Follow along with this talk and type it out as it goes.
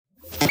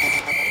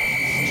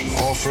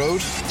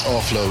Off-road,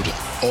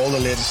 offload. All the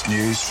latest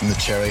news from the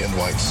Cherry and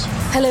Whites.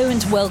 Hello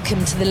and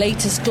welcome to the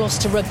latest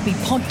Gloucester Rugby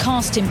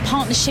podcast in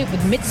partnership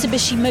with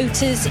Mitsubishi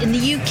Motors in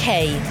the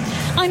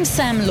UK. I'm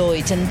Sam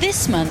Lloyd, and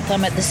this month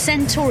I'm at the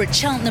Centaur at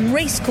Cheltenham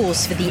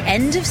Racecourse for the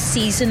end of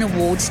season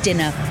awards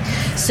dinner.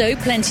 So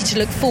plenty to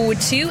look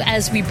forward to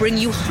as we bring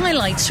you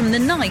highlights from the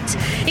night,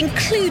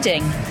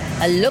 including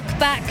a look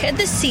back at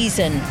the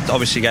season.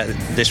 Obviously, get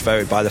this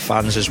voted by the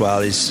fans as well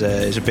is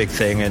a big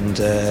thing, and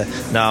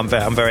I'm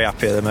very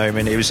happy at the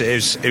moment. It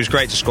was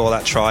great to score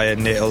that try,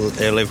 and it'll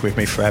live with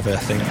me forever, I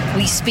think.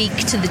 We speak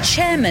to the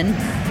chairman.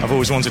 I've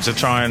always wanted to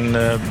try and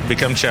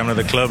become chairman of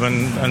the club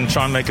and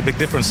try and make a big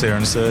difference here,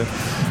 and so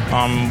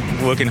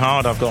I'm working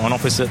hard. I've got an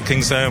office at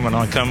Kingsholm, and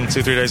I come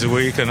 2-3 days a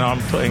week, and I'm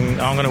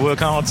going to work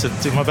hard to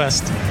do my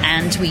best.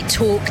 And we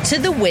talk to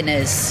the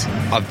winners.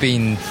 I've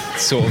been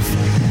sort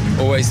of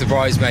always the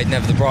bridesmaid,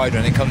 never the bride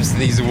when it comes to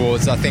these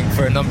awards, I think,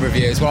 for a number of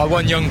years. Well, I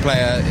won Young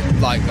Player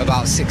like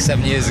about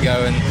 6-7 years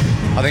ago, and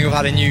I think I've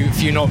had a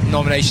few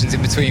nominations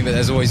in between, but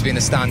there's always been a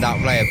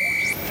standout player.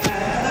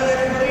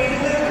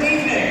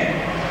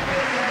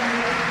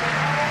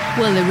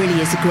 Well, there really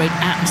is a great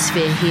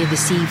atmosphere here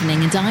this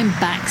evening, and I'm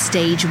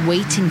backstage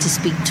waiting to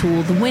speak to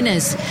all the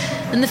winners.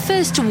 And the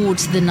first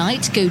awards of the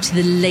night go to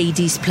the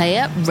ladies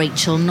player,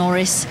 Rachel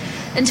Norris,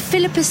 and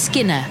Philippa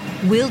Skinner,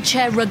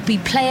 wheelchair rugby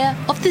player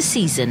of the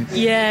season.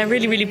 Yeah,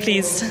 really, really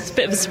pleased. It's a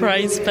bit of a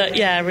surprise, but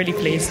yeah, really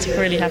pleased,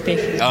 really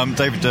happy. I'm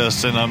David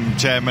Durston, I'm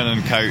chairman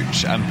and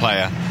coach and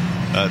player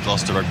at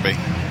Gloucester Rugby.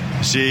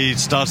 She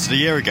started a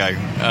year ago,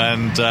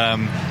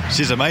 and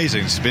she's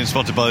amazing. She's been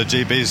spotted by the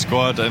GB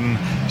squad, and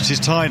she's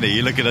tiny.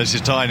 You look at her,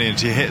 she's tiny, and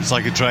she hits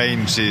like a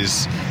train.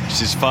 She's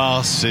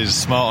fast, she's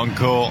smart on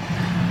court.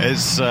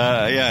 It's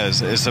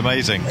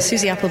amazing.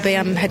 Susie Appleby,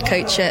 I'm head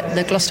coach at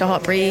the Gloucester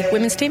Hartpury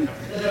women's team.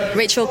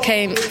 Rachel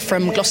came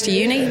from Gloucester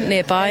Uni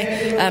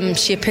nearby.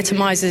 She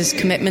epitomises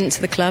commitment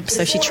to the club,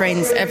 so she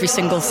trains every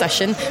single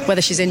session.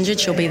 Whether she's injured,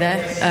 she'll be there,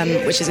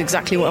 which is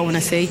exactly what I want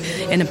to see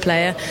in a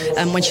player.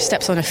 When she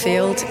steps on a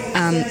field,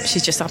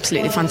 she's just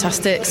absolutely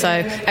fantastic. So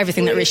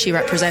everything that she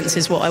represents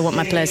is what I want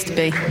my players to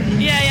be.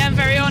 Yeah, I'm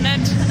very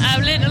honoured.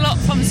 I've learnt a lot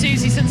from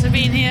Susie since I've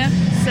been here,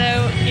 so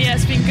yeah,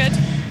 it's been good.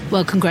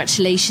 Well,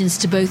 congratulations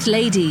to both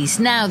ladies.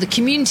 Now, the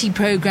community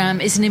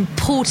programme is an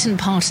important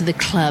part of the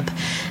club,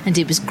 and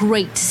it was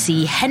great to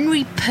see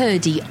Henry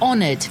Purdy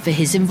honoured for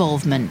his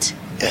involvement.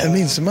 Yeah, it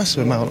means a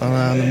massive amount, and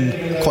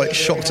I'm quite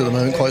shocked at the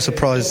moment, quite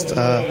surprised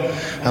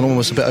and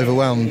almost a bit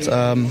overwhelmed.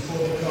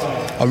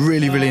 I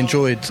really, really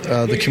enjoyed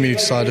the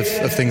community side of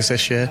things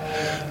this year.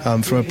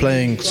 From a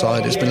playing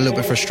side, it's been a little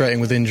bit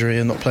frustrating with injury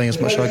and not playing as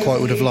much as I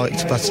quite would have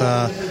liked, but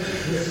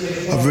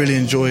I've really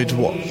enjoyed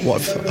what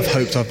I've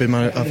hoped I've been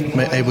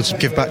able to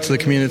give back to the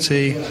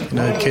community. You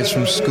know, kids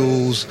from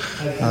schools,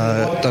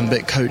 done a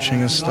bit of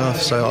coaching and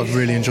stuff, so I've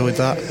really enjoyed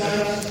that.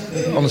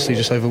 Honestly,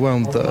 just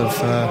overwhelmed that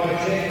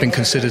I've been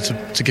considered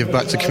to give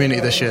back to the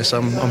community this year, so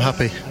I'm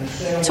happy.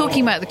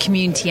 Talking about the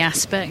community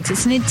aspect,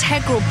 it's an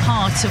integral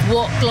part of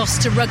what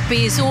Gloucester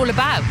Rugby is all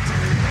about.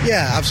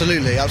 Yeah,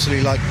 absolutely.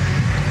 Like,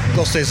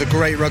 Gloucester is a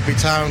great rugby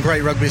town,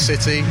 great rugby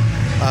city,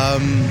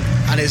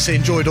 and it's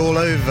enjoyed all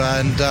over,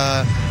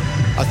 and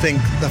I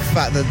think the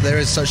fact that there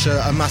is such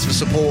a massive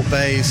support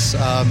base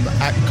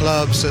at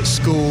clubs, at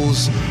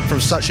schools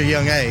from such a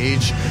young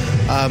age,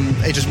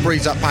 it just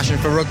breeds that passion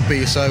for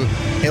rugby, so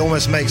it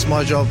almost makes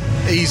my job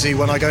easy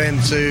when I go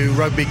into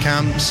rugby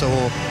camps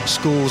or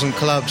schools and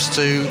clubs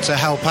to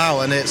help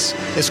out, and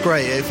it's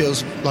great. It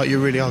feels like you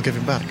really are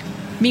giving back.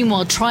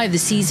 Meanwhile, try of the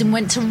season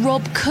went to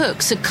Rob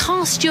Cook, so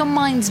cast your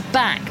minds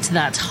back to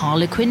that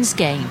Harlequins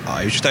game.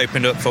 It just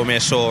opened up for me. I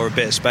saw a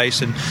bit of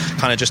space and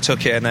kind of just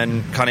took it, and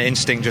then kind of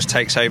instinct just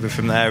takes over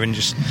from there, and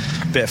just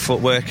a bit of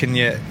footwork, and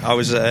yet I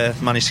was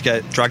managed to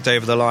get dragged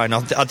over the line.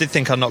 I did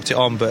think I knocked it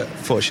on, but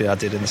fortunately I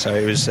didn't, so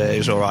it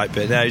was all right.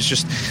 But no, it's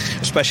just,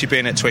 especially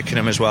being at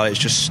Twickenham as well, it's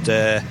just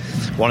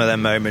one of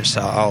them moments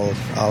that I'll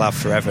have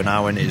forever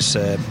now, and it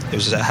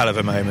was a hell of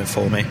a moment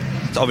for me.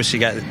 Obviously,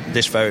 get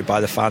this voted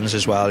by the fans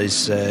as well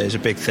is a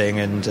big thing,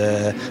 and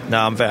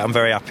I'm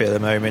very happy at the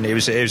moment. It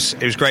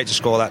was great to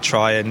score that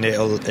try, and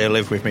it'll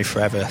live with me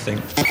forever, I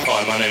think.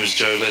 Hi, my name is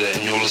Joe Lidder,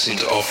 and you're listening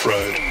to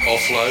Off-Road,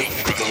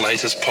 Offload, the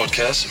latest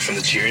podcast from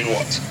the Cherry and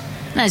Whites.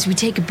 Now, as we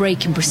take a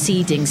break in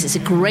proceedings, it's a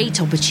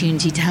great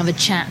opportunity to have a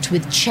chat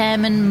with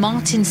Chairman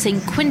Martin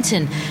St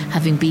Quinton,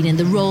 having been in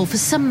the role for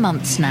some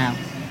months now.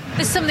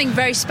 There's something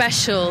very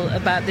special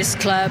about this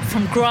club,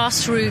 from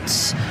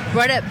grassroots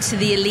right up to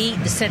the elite,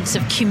 the sense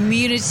of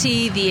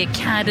community, the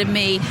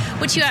academy.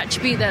 What do you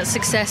attribute that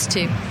success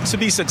to? To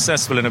be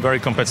successful in a very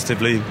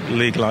competitive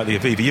league like the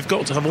Aviva, you've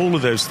got to have all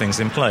of those things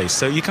in place.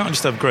 So you can't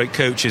just have great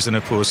coaches and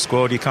a poor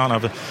squad. You can't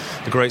have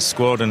a great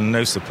squad and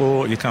no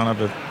support. You can't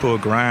have a poor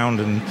ground.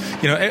 And,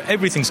 you know,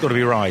 everything's got to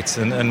be right.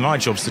 And my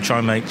job's to try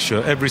and make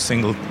sure every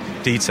single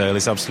detail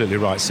is absolutely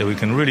right, so we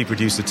can really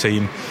produce a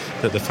team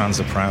that the fans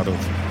are proud of.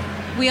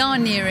 We are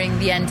nearing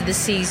the end of the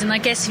season. I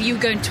guess if you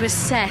were going to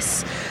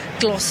assess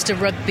Gloucester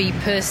Rugby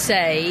per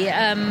se,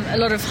 a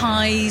lot of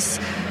highs,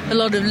 a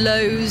lot of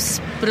lows,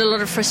 but a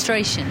lot of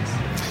frustrations.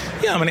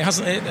 Yeah,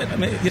 I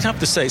mean, you'd have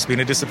to say it's been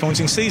a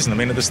disappointing season. I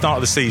mean, at the start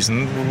of the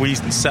season, we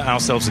set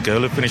ourselves a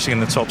goal of finishing in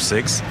the top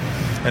 6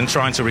 and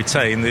trying to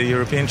retain the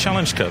European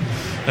Challenge Cup.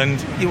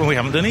 And we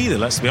haven't done either,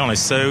 let's be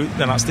honest. So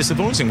then that's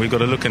disappointing. We've got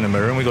to look in the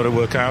mirror and we've got to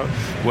work out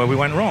where we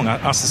went wrong.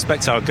 I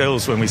suspect our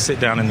goals when we sit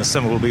down in the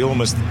summer will be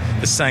almost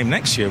the same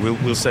next year.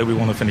 We'll say we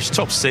want to finish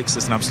top 6,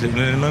 that's an absolute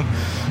minimum.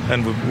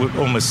 And we'll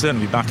almost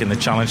certainly be back in the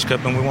Challenge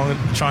Cup and we want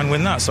to try and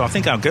win that. So I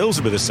think our goals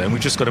will be the same.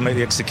 We've just got to make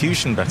the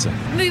execution better.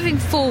 Moving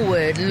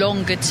forward,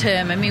 longer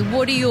term, I mean,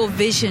 what are your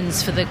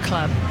visions for the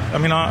club? I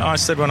mean, I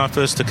said when I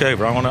first took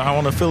over, I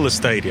want to fill the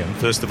stadium,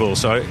 first of all.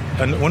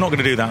 And we're not going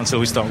to do that until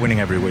we start winning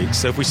every week.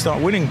 So if we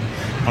start winning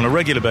on a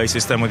regular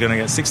basis, then we're going to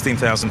get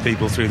 16,000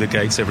 people through the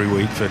gates every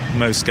week for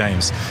most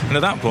games. And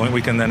at that point,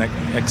 we can then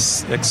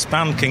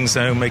expand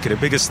Kingsholm, make it a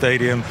bigger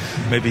stadium,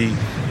 maybe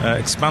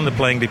expand the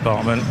playing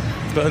department.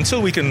 But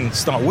until we can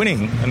start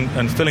winning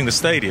and filling the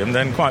stadium,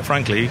 then quite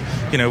frankly,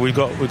 we've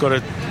got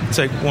to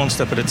take one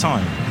step at a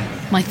time.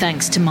 My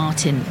thanks to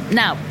Martin.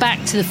 Now,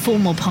 back to the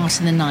formal part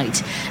of the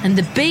night. And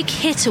the Big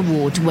Hit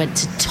Award went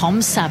to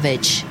Tom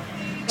Savage.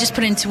 Just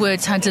put into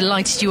words how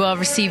delighted you are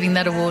receiving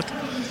that award.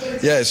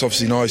 Yeah, it's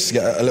obviously nice to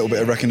get a little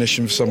bit of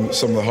recognition for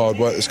some of the hard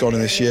work that's gone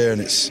in this year,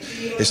 and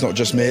it's not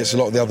just me, it's a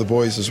lot of the other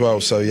boys as well.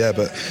 So yeah,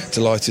 but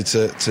delighted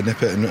to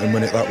nip it and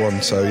win it that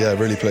one. So yeah,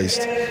 really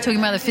pleased. Talking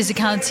about the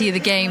physicality of the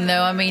game,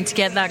 though, I mean, to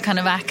get that kind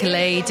of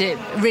accolade, it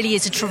really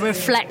is a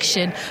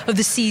reflection of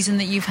the season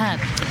that you've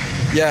had.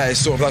 Yeah,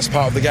 it's that's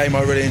part of the game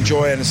I really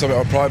enjoy, and it's something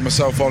I pride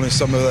myself on, is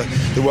some of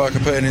the work I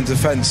put in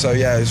defence. So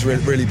yeah, it's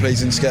really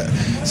pleasing to get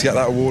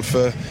that award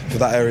for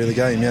that area of the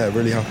game. Yeah,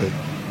 really happy.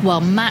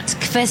 While Matt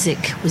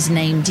Kvesic was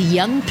named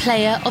Young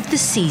Player of the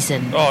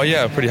Season. Oh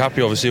yeah, pretty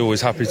happy. Obviously,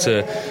 always happy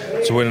to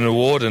win an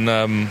award, and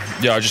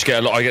I just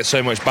get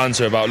so much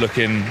banter about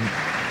looking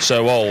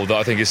so old that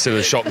I think it's still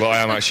a shock that I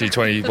am actually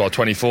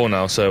 24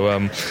 now.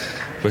 So,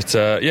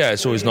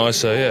 it's always nice.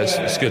 So yeah,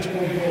 it's good.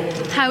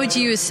 How would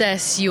you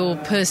assess your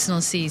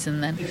personal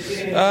season then?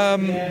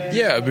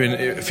 I've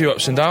been a few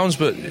ups and downs,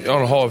 but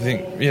on the whole, I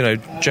think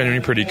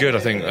genuinely pretty good. I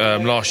think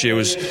last year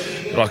was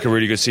like a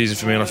really good season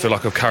for me, and I feel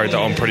like I've carried that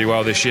on pretty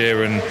well this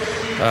year. And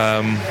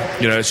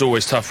it's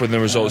always tough when the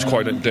results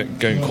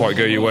don't quite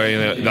go your way,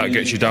 and that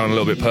gets you down a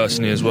little bit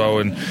personally as well,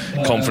 and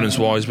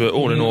confidence-wise. But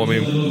all in all, I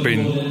mean,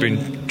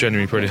 been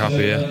genuinely pretty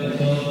happy.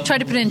 Yeah. Try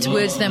to put into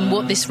words then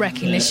what this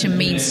recognition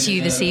means to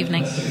you this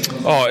evening.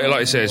 Oh,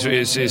 like I say,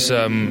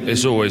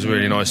 it's always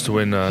really nice to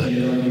win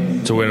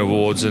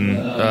awards and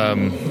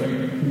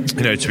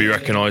to be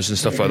recognised and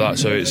stuff like that.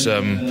 So it's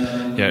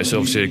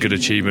obviously a good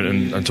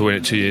achievement, and to win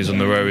it 2 years on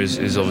the row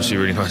is obviously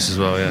really nice as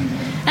well. Yeah.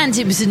 And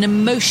it was an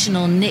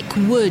emotional Nick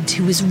Wood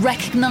who was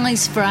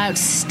recognised for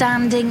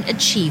outstanding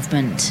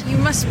achievement. You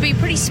must be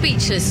pretty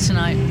speechless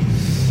tonight.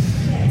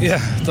 Yeah,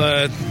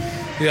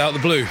 out of the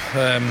blue.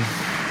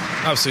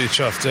 Absolutely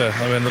chuffed. Yeah,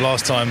 I mean, the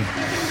last time.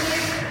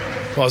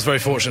 Well, I was very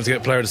fortunate to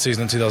get Player of the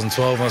Season in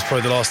 2012, and that's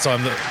probably the last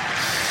time that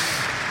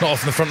not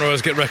often the front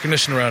rowers get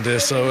recognition around here,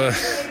 so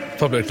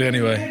publicly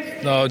anyway.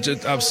 No,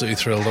 just absolutely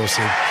thrilled,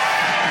 obviously.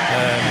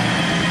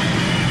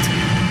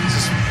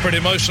 It's a pretty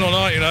emotional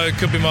night, it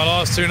could be my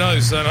last, who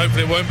knows, and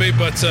hopefully it won't be,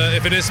 but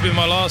if it is to be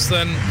my last,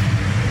 then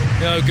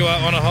go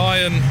out on a high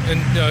and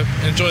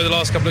enjoy the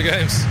last couple of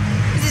games.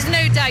 There's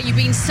no doubt you've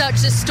been such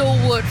a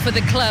stalwart for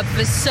the club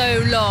for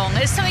so long.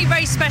 There's something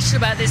very special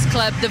about this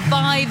club. The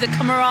vibe, the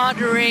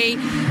camaraderie,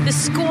 the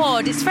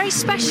squad. It's very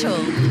special.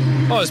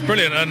 Oh, it's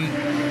brilliant. And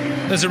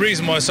there's a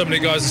reason why so many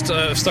guys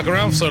have stuck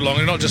around for so long.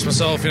 And not just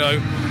myself,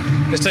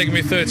 It's taken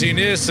me 13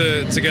 years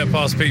to get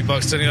past Pete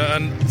Buxton,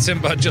 and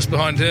Sinbad just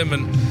behind him.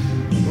 And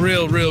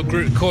real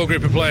core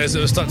group of players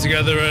that have stuck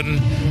together. And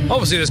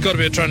obviously there's got to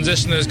be a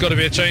transition. There's got to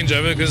be a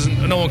changeover because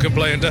no one can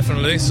play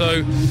indefinitely.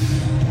 So...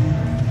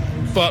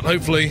 But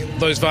hopefully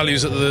those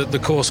values that the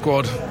core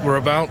squad were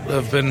about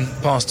have been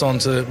passed on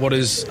to what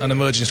is an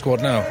emerging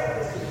squad now.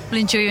 Well,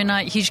 enjoy your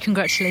night. Huge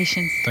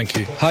congratulations. Thank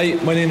you. Hi,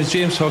 my name is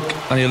James Hook,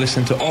 and you're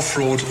listening to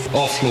Offroad,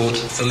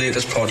 Offload, the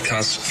latest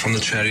podcast from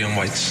the Cherry and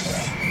Whites.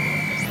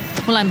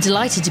 Well, I'm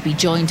delighted to be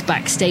joined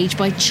backstage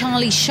by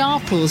Charlie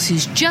Sharples,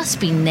 who's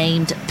just been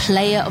named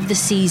Player of the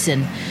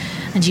Season.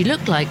 And you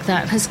look like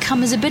that has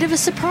come as a bit of a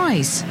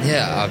surprise.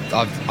 Yeah,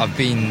 I've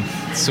been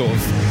sort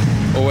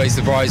of always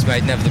the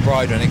bridesmaid, never the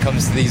bride when it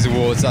comes to these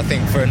awards, I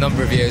think, for a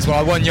number of years. Well,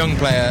 I won Young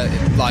Player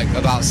like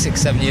about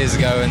 6-7 years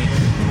ago, and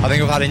I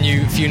think I've had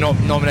a few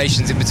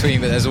nominations in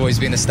between, but there's always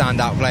been a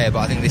standout player. But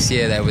I think this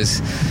year it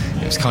was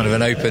kind of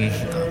an open...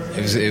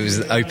 It was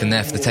open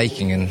there for the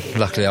taking, and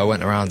luckily I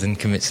went around and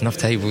convinced enough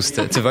tables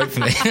to vote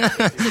for me. There's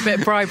a bit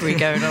of bribery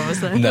going on, was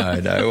there?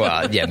 No.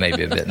 Well, yeah,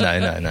 maybe a bit. No.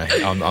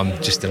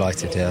 I'm just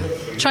delighted. Yeah.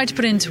 Try to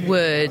put into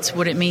words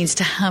what it means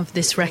to have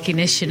this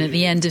recognition at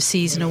the end of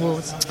season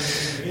awards.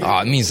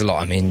 It means a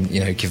lot. I mean,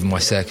 given my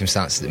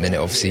circumstances at the minute,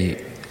 obviously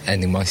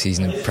ending my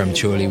season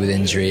prematurely with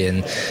injury,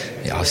 and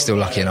I was still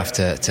lucky enough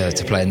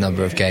to play a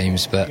number of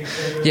games. But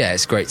yeah,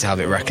 it's great to have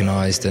it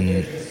recognised,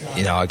 and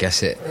I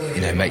guess it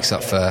makes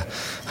up for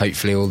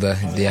hopefully all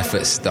the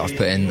efforts that I've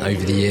put in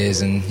over the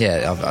years. And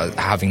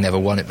having never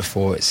won it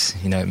before, it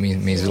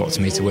means a lot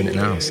to me to win it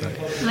now. So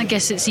I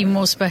guess it's even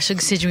more special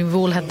considering we've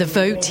all had the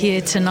vote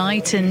here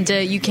tonight, and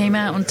you came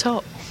out on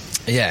top.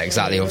 Yeah,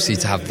 exactly. Obviously,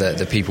 to have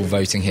the people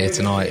voting here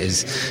tonight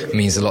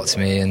means a lot to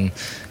me, and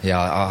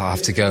I'll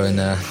have to go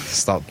and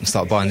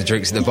start buying the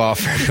drinks at the bar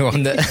for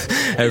everyone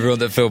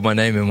that filled my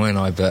name in, won't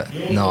I? But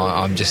no,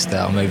 I'm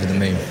over the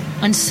moon.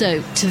 And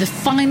so, to the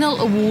final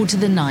award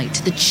of the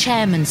night, the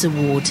Chairman's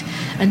Award,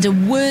 and a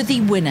worthy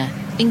winner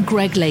in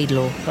Greg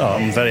Laidlaw.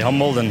 I'm very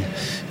humbled, and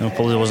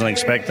probably wasn't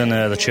expecting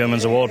the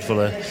Chairman's Award for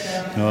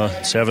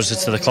the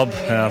services to the club.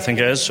 I think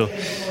it is. So,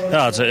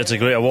 it's a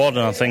great award,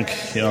 and I think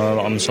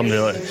I'm somebody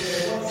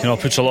that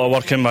puts a lot of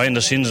work in behind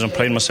the scenes, and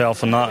pride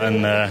myself in that.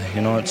 And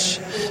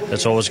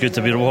it's always good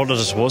to be rewarded,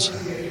 I suppose.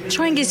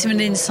 Try and give some an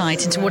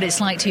insight into what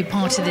it's like to be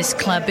part of this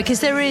club,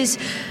 because there is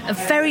a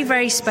very,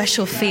 very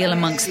special feel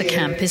amongst the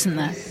camp, isn't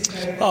there?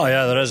 Oh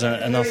yeah, there is,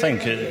 and I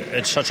think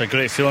it's such a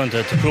great feeling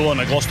to pull on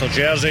a Gloucester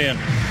jersey and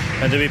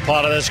to be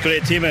part of this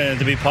great team, and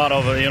to be part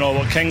of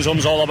what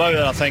Kingsholm's all about.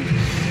 And I think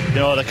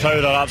the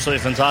crowd are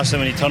absolutely fantastic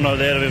when you turn out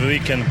there every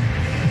week, and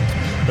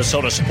the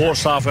sort of support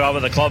staff we have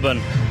at the club,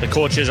 and the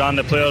coaches and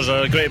the players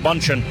are a great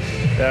bunch, and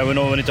we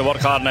know we need to work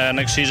hard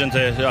next season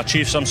to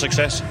achieve some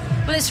success.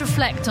 Well, let's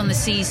reflect on the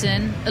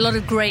season. A lot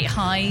of great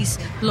highs,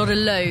 a lot of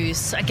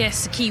lows. I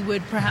guess the key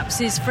word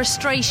perhaps is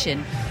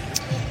frustration.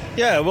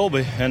 Yeah, it will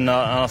be, and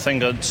I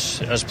think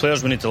that as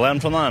players we need to learn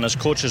from that, and as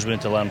coaches we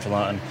need to learn from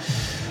that,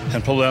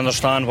 and probably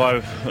understand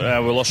why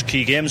we lost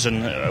key games,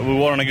 and we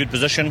were in a good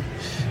position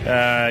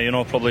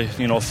probably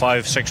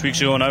 5-6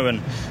 weeks ago now,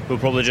 and we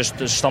probably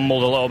just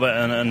stumbled a little bit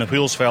and the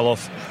wheels fell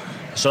off.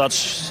 So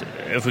that's,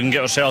 if we can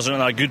get ourselves in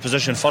that good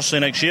position firstly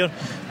next year,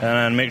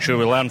 and make sure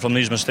we learn from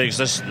these mistakes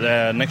this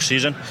next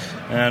season,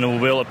 and we'll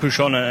be able to push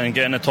on and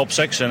get in the top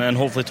 6 and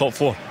hopefully top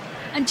 4.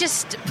 And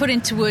just put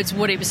into words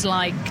what it was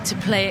like to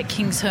play at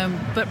Kingsholm,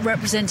 but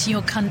representing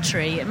your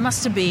country. It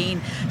must have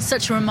been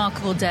such a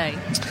remarkable day.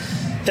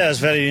 Yeah, it's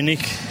very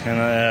unique, and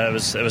it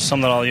was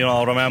something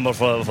I'll remember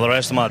for the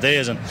rest of my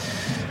days, and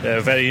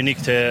very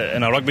unique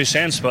in a rugby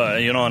sense, but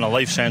in a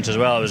life sense as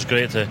well. It was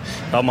great to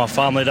have my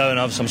family down,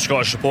 have some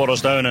Scottish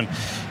supporters down, and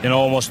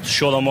almost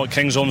show them what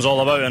Kingsholm's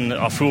all about, and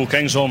a full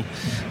Kingsholm.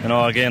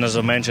 Again, as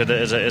I mentioned,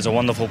 it is a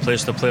wonderful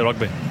place to play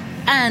rugby.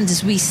 And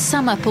as we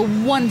sum up a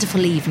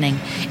wonderful evening,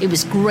 it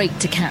was great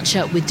to catch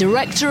up with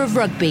Director of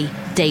Rugby,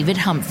 David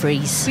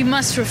Humphreys. We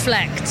must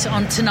reflect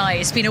on tonight.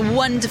 It's been a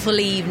wonderful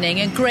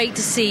evening, and great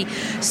to see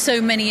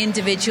so many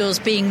individuals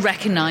being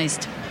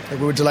recognised. We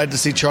were delighted to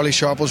see Charlie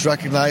Sharples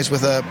recognised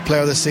with a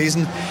Player of the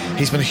Season.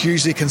 He's been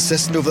hugely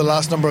consistent over the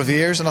last number of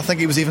years, and I think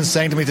he was even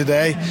saying to me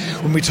today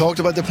when we talked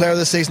about the Player of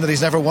the Season that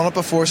he's never won it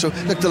before, so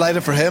look,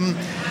 delighted for him.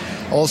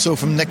 Also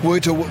from Nick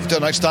Wood to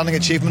an Outstanding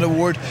Achievement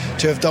Award,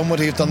 to have done what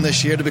he's done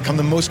this year, to become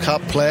the most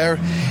capped player.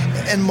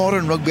 In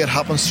modern rugby it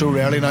happens so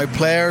rarely now.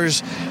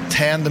 Players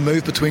tend to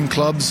move between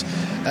clubs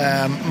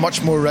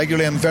much more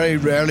regularly, and very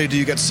rarely do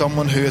you get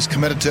someone who is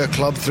committed to a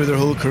club through their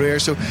whole career.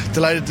 So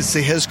delighted to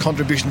see his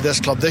contribution to this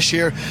club this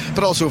year,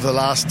 but also over the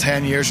last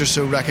 10 years or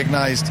so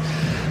recognised.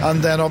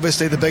 And then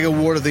obviously the big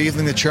award of the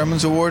evening, the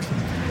Chairman's Award.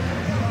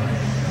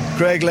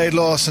 Greg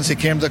Laidlaw, since he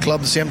came to the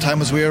club the same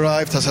time as we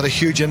arrived, has had a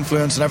huge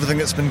influence on everything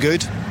that's been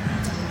good.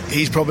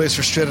 He's probably as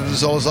frustrated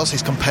as all of us.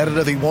 He's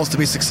competitive, he wants to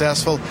be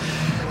successful,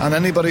 and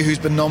anybody who's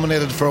been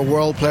nominated for a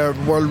World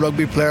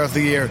Rugby Player of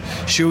the Year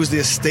shows the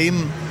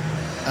esteem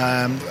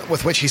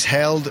with which he's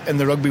held in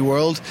the rugby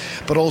world,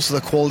 but also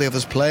the quality of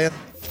his play.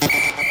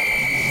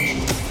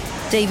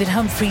 David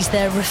Humphreys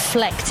there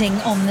reflecting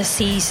on the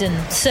season.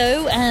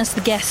 So as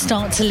the guests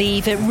start to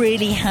leave, it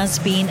really has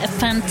been a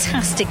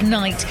fantastic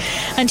night,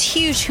 and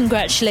huge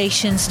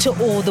congratulations to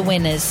all the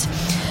winners.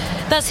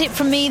 That's it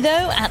from me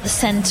though at the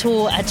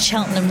Centaur at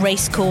Cheltenham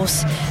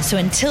Racecourse. So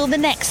until the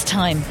next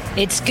time,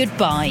 it's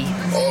goodbye.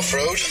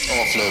 Offroad.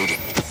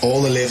 Offload.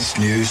 All the latest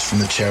news from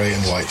the Cherry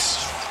and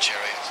Whites.